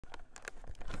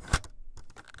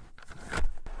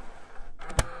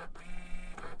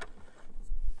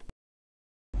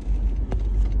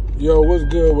Yo, what's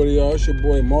good with y'all? It's your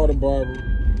boy Marta Barber.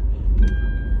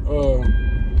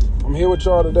 I'm here with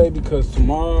y'all today because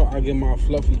tomorrow I get my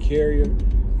Fluffy carrier.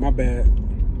 My bad.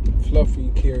 Fluffy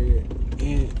carrier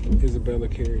and Isabella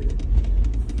carrier.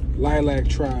 Lilac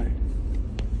Tri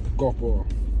golf ball.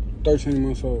 13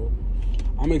 months old.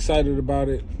 I'm excited about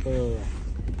it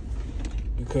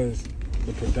because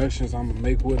the productions I'm gonna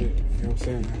make with it, you know what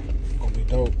I'm saying, gonna be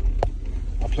dope.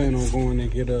 I plan on going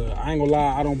and get I ain't gonna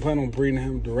lie, I don't plan on breeding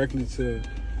him directly to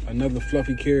another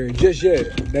Fluffy carrier just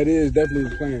yet. That is definitely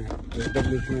the plan. That's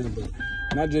definitely the plan,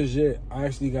 but not just yet. I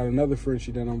actually got another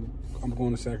Frenchie that I'm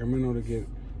going to Sacramento to get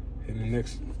in the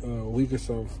next week or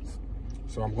so.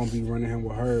 So I'm gonna be running him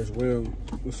with her as well.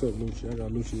 What's up, Lucci? I got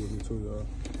Lucci with me too, y'all.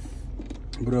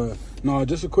 But no,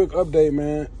 just a quick update,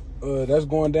 man. That's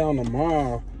going down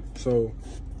tomorrow. So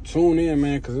tune in,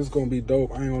 man, cause it's gonna be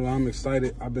dope. I ain't gonna lie, I'm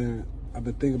excited. I've been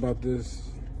thinking about this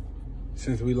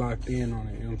since we locked in on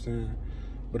it, you know what I'm saying?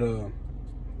 But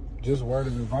just word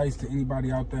of advice to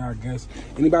anybody out there, I guess.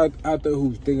 Anybody out there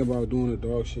who's thinking about doing the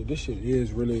dog shit, this shit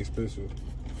is really expensive.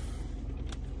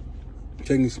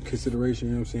 Taking into consideration,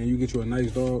 you know what I'm saying? You get you a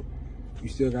nice dog, you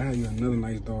still gotta have you another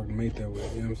nice dog to mate that with,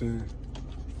 you know what I'm saying?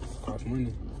 It costs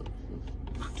money.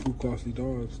 2 costly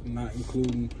dogs, not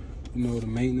including, you know, the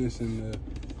maintenance and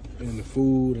the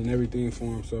food and everything for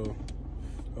them. So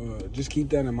just keep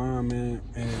that in mind, man,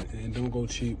 and don't go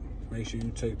cheap. Make sure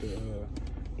you take the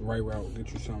right route.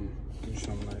 Get you something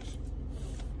nice.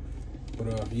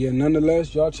 But yeah,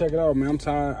 nonetheless, y'all check it out, man. I'm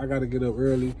tired. I gotta get up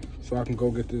early so I can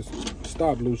go get this.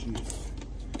 Stop, Lucy.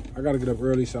 I gotta get up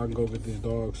early so I can go get this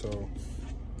dog. So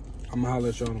I'm gonna holler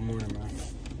at y'all in the morning, man.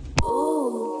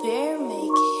 Ooh, bear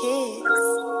make hits.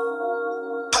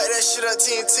 Pipe that shit up,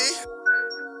 TNT.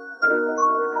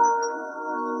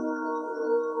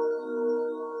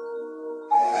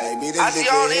 I see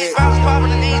all these bottles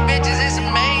popping in these bitches, it's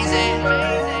amazing.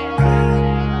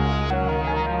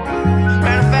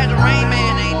 Matter of fact, the Rain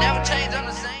Man ain't never changed on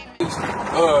the same.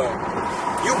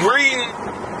 You breeding,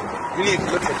 you need to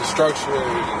look at the structure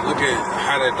and look at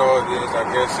how that dog is, I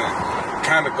guess, and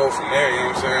kind of go from there, you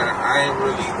know what I'm saying? I ain't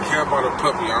really care about a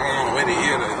puppy. I don't know where to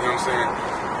hear that, you know what I'm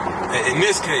saying? In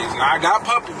this case, now I got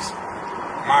puppies.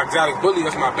 My exotic bully,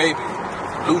 that's my baby.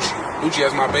 Lucci,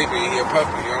 that's my baby, and he a puppy,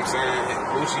 you know what I'm saying?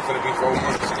 Lucci finna be 4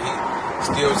 months, and he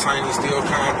still tiny, still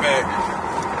compact.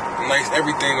 Nice,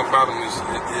 everything about him is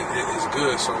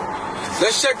good. So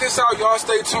let's check this out, y'all.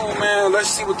 Stay tuned, man. Let's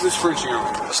see what this Frenchie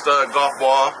on. A stud golf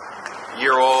ball,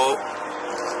 year-old,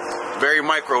 very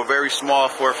micro, very small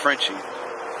for a Frenchie.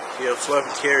 Yeah,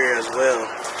 Fluffy carrier as well.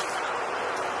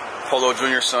 Polo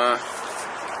Jr. son.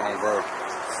 Oh, bro.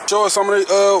 Show us some of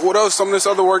the, what else? Some of this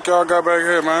other work y'all got back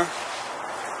here, man.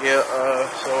 Yeah,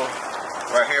 so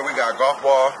right here we got golf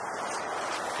ball.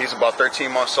 He's about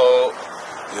 13 months old.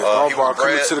 Yeah, golf ball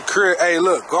coming to the crib. Hey,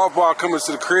 look, golf ball coming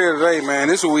to the crib today, man.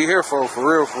 This is what we here for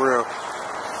real, for real.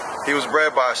 He was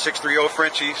bred by 630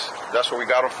 Frenchies. That's where we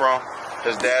got him from.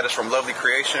 His dad is from Lovely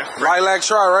Creation. Lilac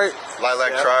Tri, right?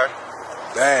 Lilac Tri.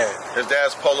 Dad. His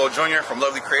dad's Polo Jr. from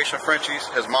Lovely Creation Frenchies.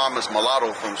 His mom is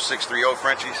Mulatto from 630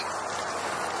 Frenchies.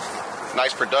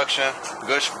 Nice production,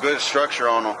 good structure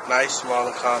on them. Nice, small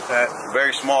and compact.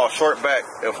 Very small, short back.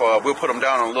 If we'll put him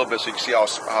down a little bit so you can see how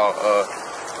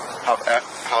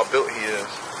built he is.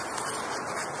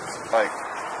 Like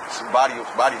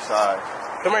body size.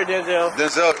 Come here, Denzel.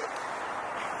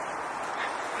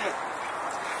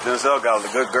 Denzel got a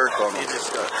good girth on him. He's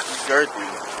girthy.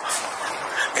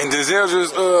 And Denzel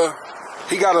just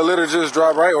he got a litter just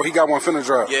dropped, right? Or he got one finna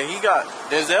drop? Yeah,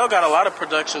 Denzel got a lot of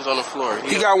productions on the floor.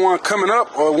 He got one coming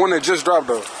up or one that just dropped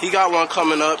though? He got one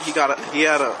coming up. He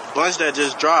had a bunch that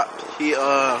just dropped.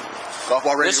 Golf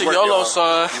ball ready this to work, YOLO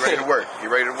son. He ready to work. He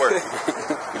ready to work.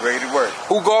 He ready to work.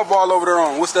 Who golf ball over there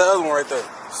on? What's that other one right there?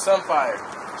 Sunfire.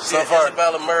 Sunfire.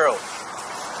 Isabella Merle.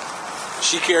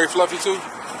 She carry Fluffy too?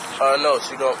 No,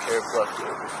 she don't carry Fluffy.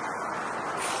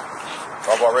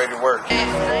 Golf ball ready to work.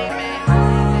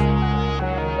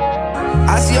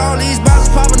 I see all these bottles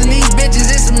popping in these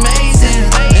bitches, it's amazing.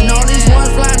 And all these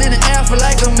ones flying in the air for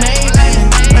like a maiden.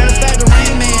 Matter of fact, the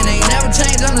Rain Man ain't never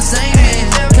changed on the same man.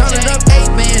 Counted up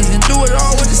 8 bands and do it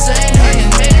all with the same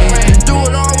hand. And do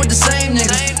it all with the same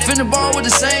niggas. Finna ball with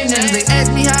the same niggas. They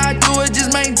ask me how I do it,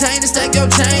 just maintain and stack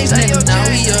your change, niggas. Now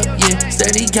we up, yeah,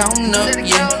 steady counting up,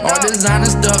 yeah. All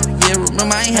designer stuff, yeah,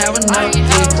 remember I ain't have enough,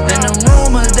 yeah. And the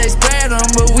rumors, they spread them,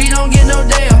 but we don't get no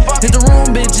damn. Hit the room,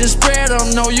 bitch, just spread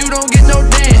them, no, you don't get no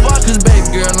damn. Cause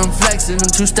baby girl, I'm flexing, I'm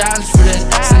too stylish for that.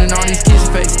 Sending all these kids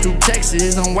faces through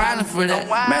Texas, I'm wildin' for that.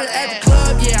 Met her at the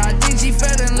club, yeah, I think she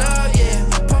fell in love, yeah.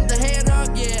 Pumped her head up,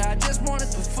 yeah, I just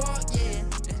wanted to fuck,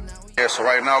 yeah. Yeah, so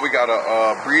right now we got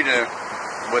a breeding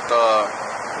with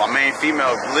my main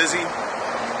female, Lizzie,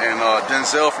 and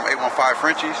Denzel from 815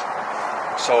 Frenchies.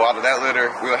 So out of that litter,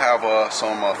 we'll have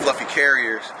some fluffy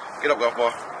carriers. Get up, golf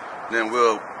ball. Then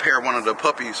we'll pair one of the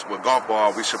puppies with golf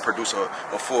ball. We should produce a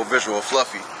full visual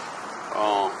fluffy.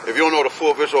 If you don't know what a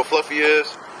full visual fluffy is,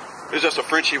 it's just a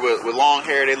Frenchie with long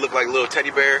hair. They look like little teddy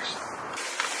bears.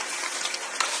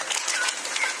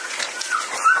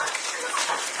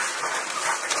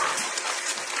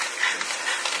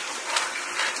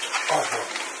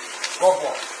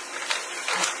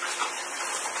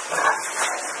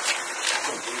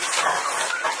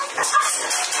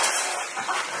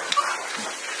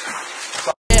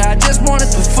 Yeah, I just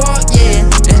wanted to fuck, yeah.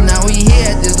 And now we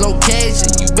here at this location.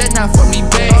 You better not fuck me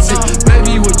basic.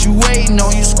 Baby, what you waiting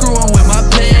on? You screwing with my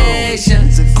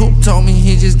patience. And Coop told me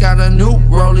he just got a new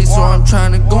rollie, so I'm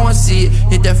trying to go and see it.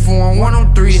 Hit that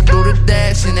 4-103, through the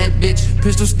dash in that bitch.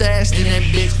 Pistol stashed in that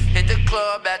bitch. Hit the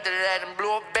club after that and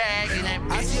blew a bag in that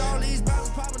bitch. I see all these bottles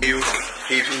popping.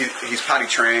 He's potty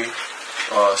trained,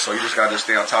 so you just gotta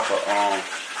stay on top of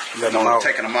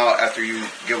taking them out after you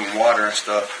give them water and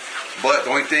stuff. But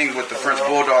the only thing with the French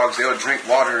Bulldogs, they'll drink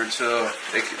water until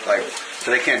they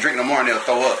can't drink no more and they'll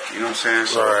throw up. You know what I'm saying?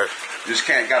 So you just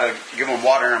gotta give them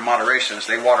water in moderation.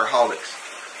 So they waterholics,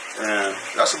 and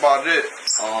that's about it.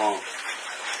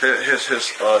 His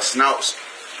snout's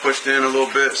pushed in a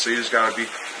little bit, so you just gotta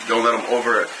don't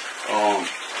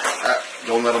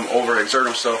let him overexert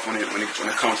himself when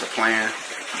it comes to playing,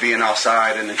 being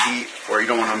outside in the heat, or you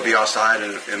don't want him to be outside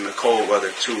in the cold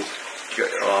weather too.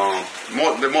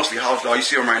 They're mostly house dogs. You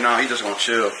see him right now, he just gonna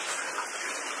chill.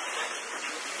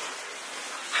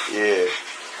 Yeah,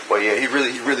 but yeah, he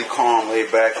really calm,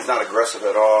 laid back. He's not aggressive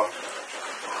at all.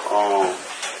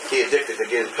 He addicted to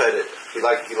getting petted. He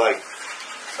like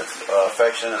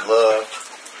affection and love.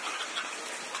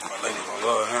 My lady gonna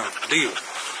love him. Deal.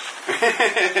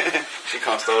 She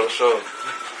comes to the show.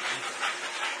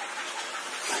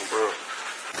 Oh, bro.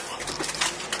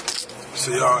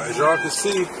 So y'all, as y'all can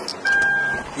see,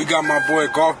 we got my boy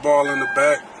Golf Ball in the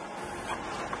back.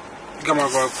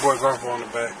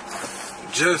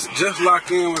 Just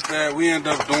locked in with that. We end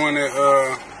up doing it.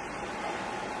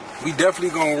 We definitely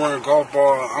gonna run Golf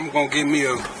Ball. I'm gonna get me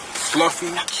a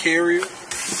fluffy carrier.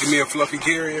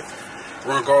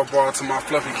 Run Golf Ball to my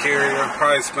fluffy carrier.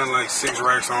 Probably spend like 6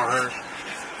 racks on her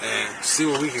and see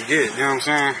what we can get. You know what I'm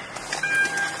saying?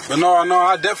 But no,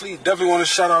 I definitely want to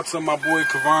shout out to my boy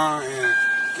Kavan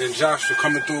and Josh for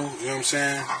coming through. You know what I'm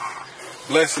saying?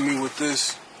 Blessing me with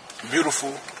this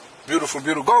beautiful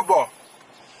golf ball.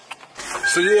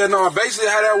 So yeah, no, basically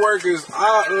how that works is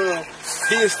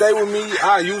he'll stay with me.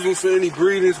 I use him for any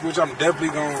breedings, which I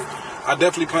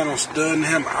definitely plan on studying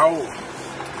him out.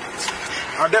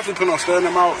 And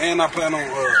I plan on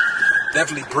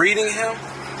definitely breeding him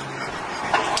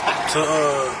to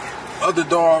other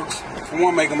dogs. For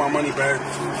one, making my money back.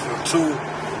 For two,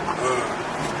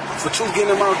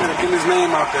 getting him out there, getting his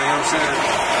name out there. You know what I'm saying?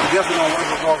 We definitely gonna run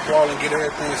the golf ball and get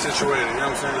everything situated. You know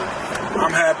what I'm saying?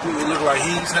 I'm happy. It look like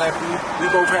he's happy. We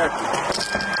both happy.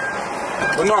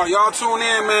 But no, y'all tune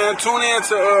in, man. Tune in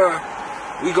to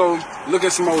we go look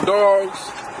at some old dogs.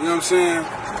 You know what I'm saying?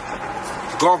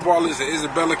 Golf ball is an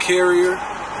Isabella carrier,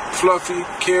 fluffy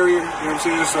carrier. You know what I'm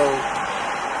saying? So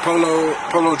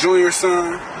Polo Junior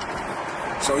son.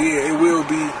 So yeah, it will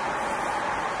be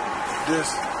this.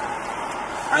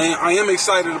 I am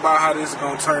excited about how this is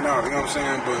gonna turn out. You know what I'm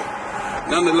saying? But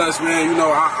nonetheless, man, you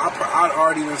know, I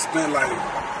already done spent like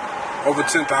over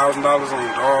 $10,000 on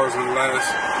dogs in the last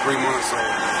 3 months. So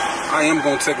I am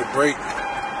gonna take a break.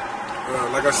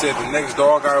 Like I said, the next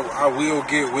dog I will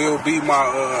get will be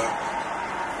my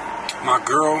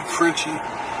girl Frenchie,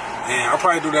 and I'll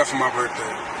probably do that for my birthday.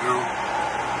 You know,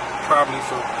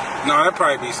 that'd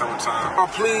probably be summertime.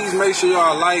 Please make sure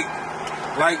y'all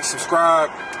like,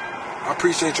 subscribe. I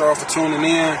appreciate y'all for tuning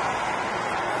in.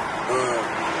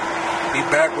 Be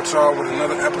back with y'all with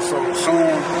another episode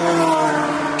soon.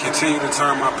 Continue to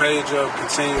turn my page up.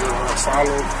 Continue to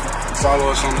follow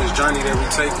us on this journey that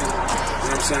we're taking. You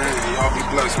know what I'm saying? And y'all be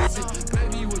blessed, man.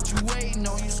 Baby, what you waiting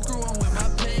on? You screwing with my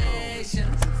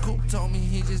patience. Coop told me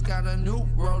he just got a new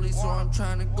rollie, so I'm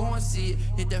trying to go and see it.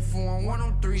 Hit that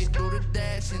 4-103, through the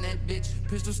dash in that bitch.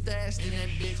 Pistol stashed in that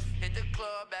bitch. Hit the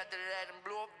club after that and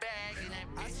blew a bag in that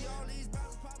bitch. I see all these